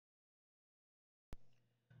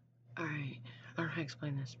Alright, I don't know how to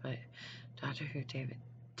explain this, but Doctor Who David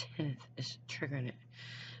Tennant is triggering it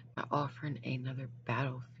by offering another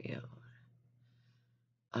battlefield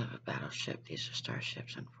of a battleship. These are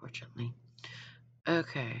starships, unfortunately.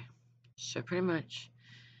 Okay, so pretty much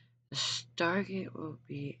the Stargate will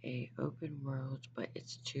be a open world, but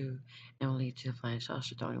it's two and will lead to the flying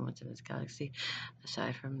saucer. The only ones in this galaxy,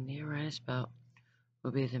 aside from the Uranus belt,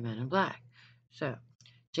 will be the Men in Black. So,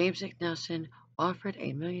 James Nick Nelson offered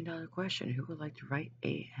a $1 million question. Who would like to write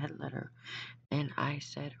a head letter? And I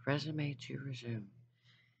said, resume to resume.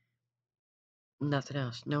 Nothing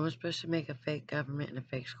else. No one's supposed to make a fake government and a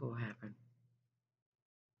fake school happen.